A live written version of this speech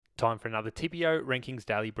Time for another TPO Rankings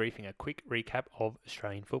Daily Briefing, a quick recap of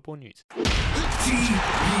Australian football news. TPO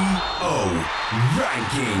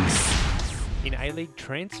Rankings. In A-League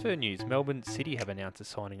transfer news, Melbourne City have announced the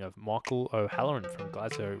signing of Michael O'Halloran from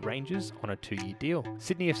Glasgow Rangers on a 2-year deal.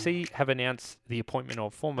 Sydney FC have announced the appointment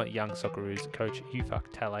of former Young Socceroos coach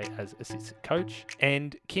Ufuk Talay as assistant coach.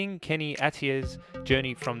 And King Kenny Attia's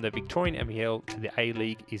journey from the Victorian NBL to the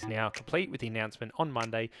A-League is now complete, with the announcement on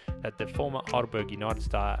Monday that the former Heidelberg United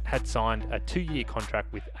star had signed a 2-year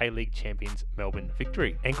contract with A-League champions Melbourne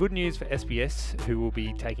Victory. And good news for SBS, who will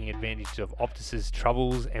be taking advantage of Optus's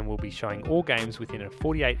troubles and will be showing all games within a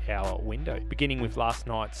 48-hour window, beginning with last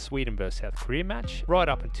night's Sweden vs South Korea match, right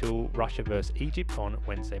up until Russia vs Egypt on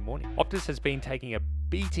Wednesday morning. Optus has been taking a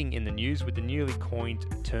beating in the news, with the newly coined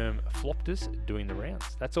term Floptus doing the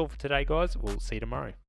rounds. That's all for today, guys. We'll see you tomorrow.